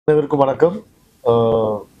அனைவருக்கும் வணக்கம்.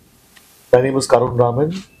 Uh, my name is Karun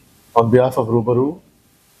Raman. On behalf of Rubaru,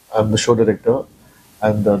 I'm the show director,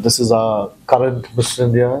 and this is our current Mr.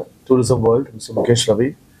 India Tourism World, Mr. Mukesh Ravi.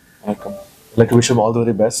 Welcome. I'd like to wish him all the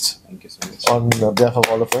very best Thank you so much. on behalf of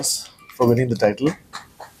all of us for winning the title.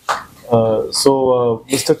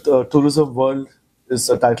 Mr. Tourism World is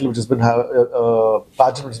a title which has been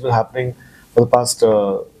pageant which has been happening for the past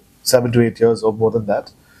 7 to 8 years or more than that.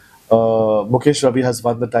 Mukesh Ravi has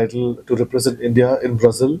won the title to represent India in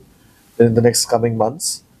Brazil in the next coming months.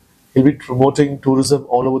 He'll be promoting tourism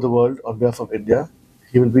all over the world on behalf of India.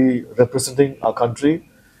 He will be representing our country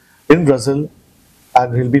in Brazil, and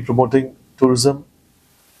he'll be promoting tourism,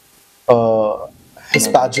 uh, his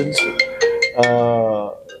pageant, uh,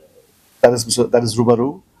 that is Rubaru,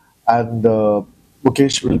 and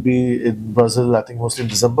Mukesh will be in Brazil. I think mostly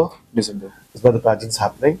in December. December. Is where the pageant's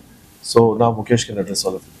happening. So now Mukesh can address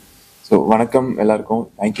all of you. So, Vanakkam ellarkum.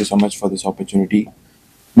 Thank you so much for this opportunity.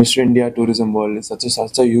 Mr. India Tourism World is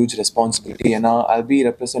such a huge responsibility, and I'll be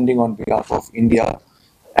representing on behalf of India,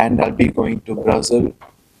 and I'll be going to Brazil,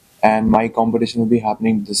 and my competition will be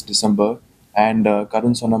happening this December. And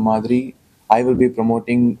Karun Sona Madri, I will be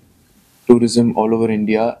promoting tourism all over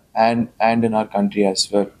India and in our country as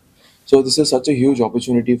well. So this is such a huge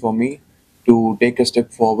opportunity for me to take a step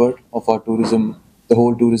forward of our tourism, the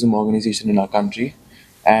whole tourism organization in our country,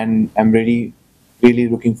 and I'm really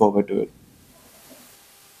looking forward to it.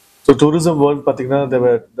 So tourism world, Patigna,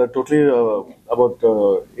 there totally about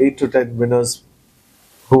 8 to 10 winners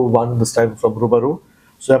who won this time from Rubaru.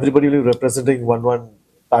 So everybody will be representing one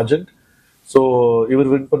pageant. So you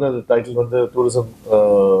will win for the title on the tourism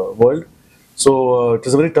world. So it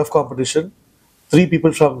is a very tough competition. Three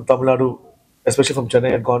people from Tamil Nadu, especially from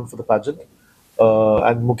Chennai, had gone for the pageant,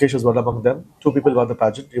 and Mukesh was one among them. Two people won the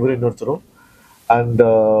pageant, even in Northuro. And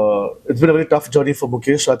it's been a very tough journey for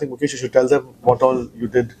Mukesh. So I think Mukesh, you should tell them what all you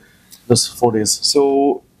did this 4 days. So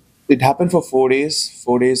it happened for 4 days,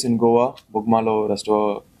 4 days in Goa, Bugmalo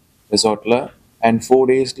Resort, and 4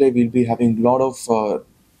 days we'll be having a lot of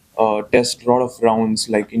test, lot of rounds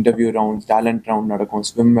like interview rounds, talent round,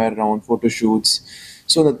 swimwear round, photo shoots.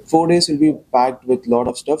 So the 4 days will be packed with lot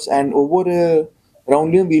of stuffs, and over a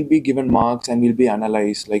round we'll be given marks and we'll be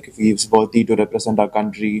analyzed like if he's worthy to represent our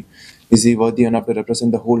country, is he worthy enough to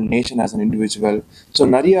represent the whole nation as an individual. So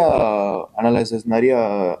Nariya analysis, Nariya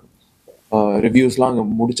reviews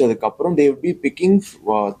முடிச்சதுக்கப்புறம் they will be picking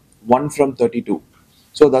one from 32.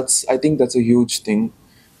 So I think that's a huge thing.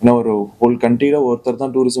 ஏன்னா ஒரு whole கண்ட்ரியில் ஒருத்தர்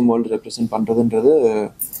தான் tourism world represent பண்ணுறதுன்றது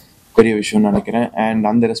பெரிய விஷயம்னு நினைக்கிறேன். அண்ட்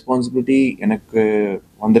அந்த ரெஸ்பான்சிபிலிட்டி எனக்கு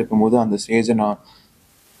வந்திருக்கும் போது அந்த ஸ்டேஜை நான்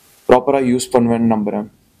ப்ராப்பராக யூஸ் பண்ணுவேன்னு நம்புகிறேன்.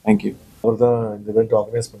 தேங்க்யூ. அவர் தான் இந்த இவெண்ட்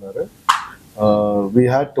ஆர்கனைஸ் பண்ணாரு. We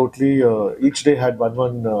had totally each day had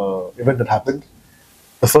one event that happened.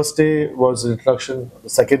 The first day was an introduction.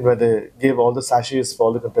 The second, where they gave all the sachets for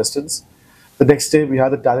all the contestants. The next day, we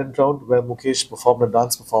had a talent round where Mukesh performed a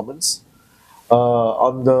dance performance.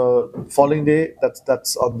 On the following day,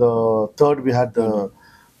 that's on the third, we had the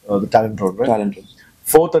talent round, right? Talent round.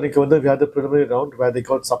 Fourth, and we had the preliminary round where they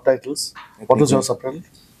got subtitles. What was your subtitle?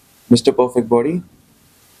 Mr. Perfect Body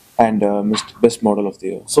and Mr. Best Model of the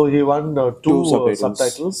Year. So he won two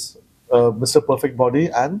subtitles, Mr. Perfect Body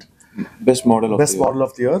and Best Model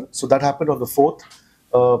of the Year. So that happened on the fourth,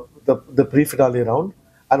 the pre-finale round.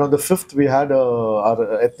 And on the fifth, we had our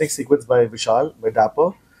ethnic sequence by Vishal, by Dapper.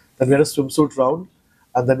 Then we had a swimsuit round.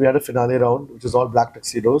 And then we had a finale round, which is all black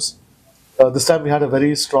tuxedos. This time we had a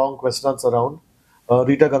very strong question answer round.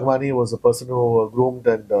 Rita Gangwani was the person who groomed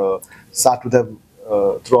and sat with them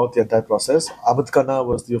throughout the entire process. Amit Khanna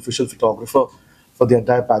was the official photographer for the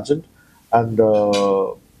entire pageant. And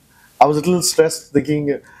I was a little stressed thinking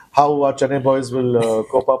how our Chennai boys will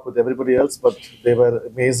cope up with everybody else, but they were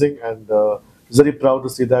amazing, and very proud to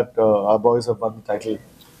see that our boys have won the title.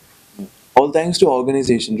 All thanks to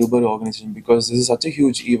organization, Rubaru organization, because this is such a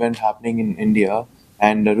huge event happening in India,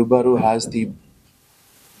 and Rubaru has the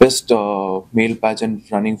best male pageant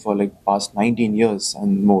running for like past 19 years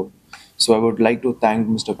and more. So I would like to thank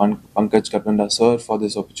Mr. Pankaj Kapanda sir for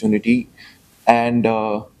this opportunity. And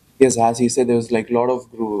yes, as he said, there was like a lot of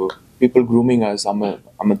people grooming us.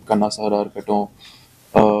 Amit Khanna sir irukattum,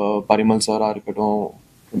 Parimal sir irukattum,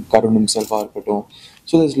 Karun himself irukattum.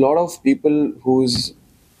 So there's a lot of people who's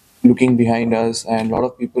looking behind us, and a lot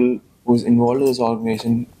of people who's involved in this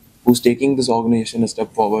organization, who's taking this organization a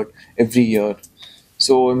step forward every year.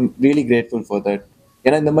 So I'm really grateful for that.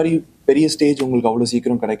 ஏன்னா இந்த மாதிரி பெரிய stage உங்களுக்கு அவ்வளோ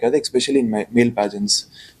சீக்கிரம் கிடைக்காது, especially in மேல் pageants.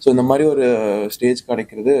 So இந்த மாதிரி ஒரு ஸ்டேஜ்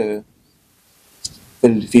கிடைக்கிறது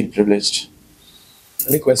will feel privileged.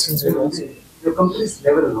 Any questions? Your company is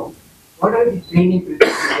never alone. What are the training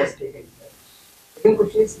precautions he has taken, sir? Second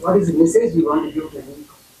question is, what is the message you want to give to the new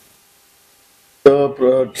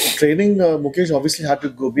The training, Mukesh obviously had to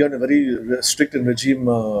go be on a very strict and regime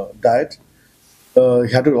diet.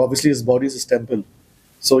 He had to, obviously, his body is his temple,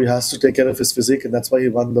 so he has to take care of his physique, and that's why he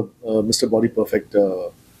won the Mr. Body Perfect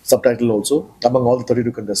subtitle also among all the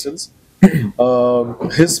 32 contestants.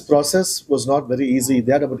 His process was not very easy.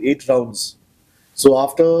 They had about 8 rounds. So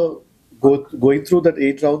after going through that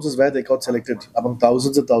 8 rounds is where they got selected among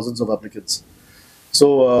thousands and thousands of applicants. So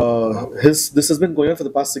his this has been going on for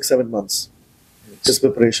the past 6 7 months. His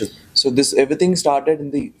preparation. So this everything started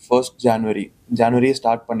in the first January. January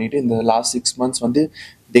start பண்ணிட்டு இந்த last 6 months வந்து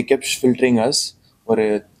they kept filtering us. ஒரு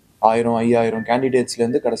 1000 5000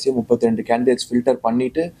 கேண்டிடேட்ஸ்லேருந்து கடைசியாக 32 candidates filter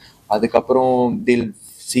பண்ணிட்டு அதுக்கப்புறம் தில்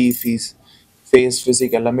C face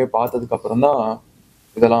physique எல்லாமே பார்த்ததுக்கப்புறம் தான்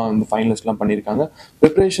இதெல்லாம் வந்து ஃபைனலிஸ்ட்லாம் பண்ணியிருக்காங்க.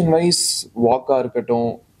 ப்ரிப்ரேஷன் வைஸ் வாக்காக இருக்கட்டும்,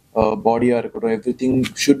 பாடியாக இருக்கட்டும், every thing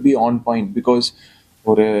should be on point. Because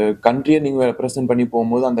ஒரு கண்ட்ரியை நீங்கள் ரெப்ரசென்ட் பண்ணி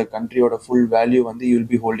போகும்போது அந்த கண்ட்ரியோட ஃபுல் வேல்யூ வந்து you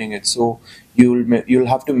will be holding it. So you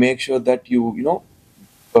will have to make sure that you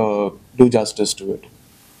two justice to it.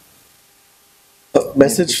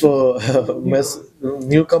 Message for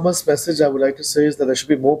newcomers message I would like to say is that there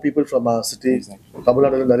should be more people from our city. Tamil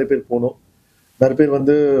Nadu நிறைய பேர் போகணும். நிறைய பேர்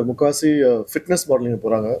வந்து முக்காசி fitness modelling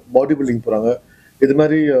போகிறாங்க, body building போகிறாங்க. இது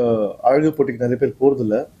மாதிரி அழகு போட்டிக்கு நிறைய பேர்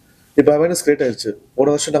போகிறதில்ல. இப்போ அவேர்னஸ் கிரியேட் ஆயிடுச்சு. போன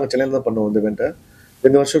வருஷம் நாங்கள் சென்னையில் தான் பண்ணோம் இந்த இவெண்ட்டை.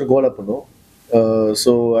 இந்த வருஷம் கோலா பண்ணோம்.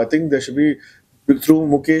 So I think there should be through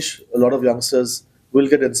Mukesh a lot of youngsters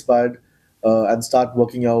will get inspired and start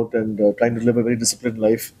working out and trying to live a very disciplined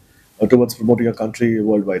life towards promoting your country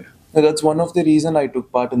worldwide. That's one of the reason I took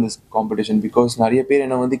part in this competition, because நிறைய பேர்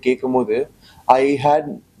என்ன வந்து கேட்கும் போது ஐ had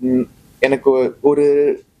எனக்கு ஒரு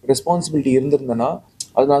responsibility இருந்திருந்தேன்னா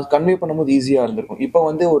அது நான் கன்வே பண்ணும்போது ஈஸியாக இருந்திருக்கும். இப்போ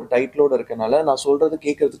வந்து ஒரு டைட்டிலோடு இருக்கனால நான் சொல்கிறது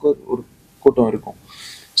கேட்கறதுக்கு ஒரு கூட்டம் இருக்கும்.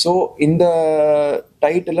 ஸோ இந்த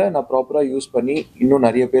டைட்டிலை நான் ப்ராப்பராக யூஸ் பண்ணி இன்னும்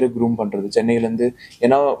நிறைய பேர் க்ரூம் பண்ணுறது சென்னையிலேருந்து.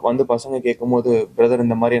 ஏன்னா வந்து பசங்க கேட்கும் போது பிரதர்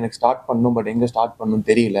இந்த மாதிரி எனக்கு ஸ்டார்ட் பண்ணணும், பட் எங்கே ஸ்டார்ட் பண்ணணும்னு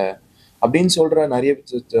தெரியல அப்படின்னு சொல்கிற நிறைய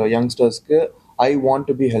யங்ஸ்டர்ஸ்க்கு I want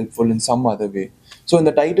to be helpful in some other way. So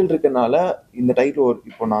இந்த டைட்டில் இருக்கனால இந்த டைட்டில் ஒரு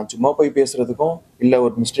இப்போ நான் சும்மா போய் பேசுறதுக்கும் இல்லை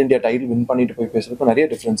ஒரு மிஸ்டர் இந்தியா டைட்டில் வின் பண்ணிட்டு போய் பேசுறதுக்கும் நிறைய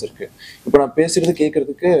டிஃப்ரென்ஸ் இருக்கு. இப்போ நான் பேசுறது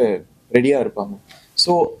கேட்கறதுக்கு ரெடியாக இருப்பாங்க.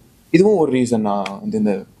 ஸோ இதுவும் ஒரு ரீசன் நான் வந்து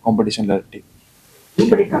இந்த காம்படிஷன்ல இருக்கு.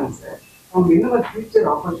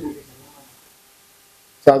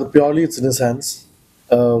 So purely it's in his hands.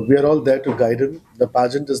 We are all there to guide him. The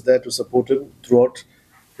pageant is there to support him throughout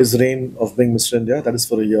his reign of being Mr. India. That is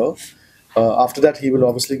for a year. After that, he will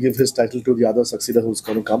obviously give his title to the other succeeder who's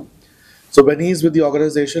going to come. So when he's with the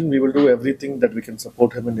organization, we will do everything that we can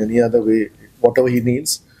support him in any other way, whatever he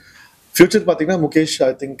needs. Future Patina, Mukesh,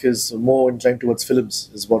 I think, is more inclined towards films,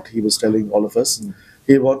 is what he was telling all of us.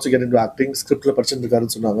 He wants to get into acting. Script la படிச்சிட்டு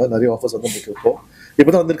இருக்காருன்னு சொன்னாங்க. நிறைய offers வந்து இப்போ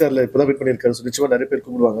இப்போதான் வந்திருக்காருல, இப்போதான் wait பண்ணியிருக்காரு. So நிச்சயமாக நிறைய பேர்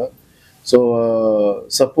கூப்பிடுவாங்க. So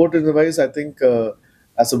support in wise I think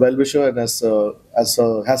as a well-wisher and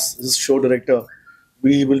as his show director,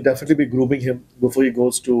 we will definitely be grooming him before he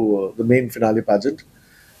goes to the main finale pageant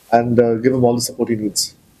and give him all the support he needs.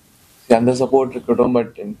 அந்த support இருக்கட்டும்,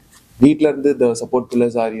 but வீட்டில இருந்து the support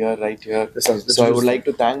pillars are here, right here. So I would like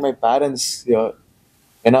to thank my parents here.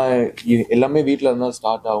 ஏன்னா எல்லாமே வீட்டில் இருந்தால்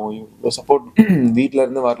start ஆகும். இவ்வளோ சப்போர்ட் வீட்டில்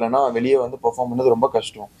இருந்து வரலன்னா வெளியே வந்து பெர்ஃபார்ம் பண்ணது ரொம்ப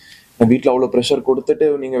கஷ்டம். வீட்டில் அவ்வளோ ப்ரெஷர் கொடுத்துட்டு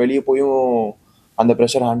நீங்கள் வெளியே போயும் அந்த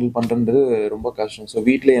ப்ரெஷர் ஹேண்டில் பண்ணுறது ரொம்ப கஷ்டம். ஸோ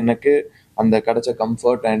வீட்டில் எனக்கு அந்த கிடைச்ச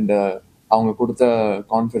கம்ஃபர்ட் அண்ட் அவங்க கொடுத்த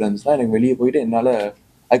கான்ஃபிடென்ஸ் தான் எனக்கு வெளியே போயிட்டு என்னால்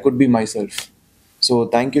I could be my self. So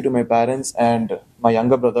thank you to my parents and my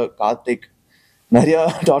younger brother Karthik. நிறையா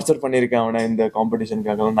டார்ச்சர் பண்ணியிருக்கேன் அவனை இந்த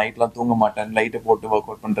காம்படிஷனுக்காக. நைட்லாம் தூங்க மாட்டேன், லைட்டை போட்டு ஒர்க்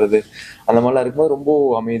அவுட் பண்ணுறது அந்த மாதிரிலாம் இருக்கும்போது ரொம்ப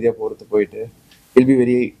அமைதியாக போகிறது போயிட்டு வில் பி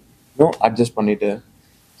வெரி அட்ஜஸ்ட் பண்ணிவிட்டு.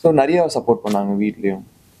 ஸோ நிறையா சப்போர்ட் பண்ணாங்க வீட்லேயும்.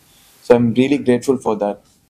 So I'm really grateful for that.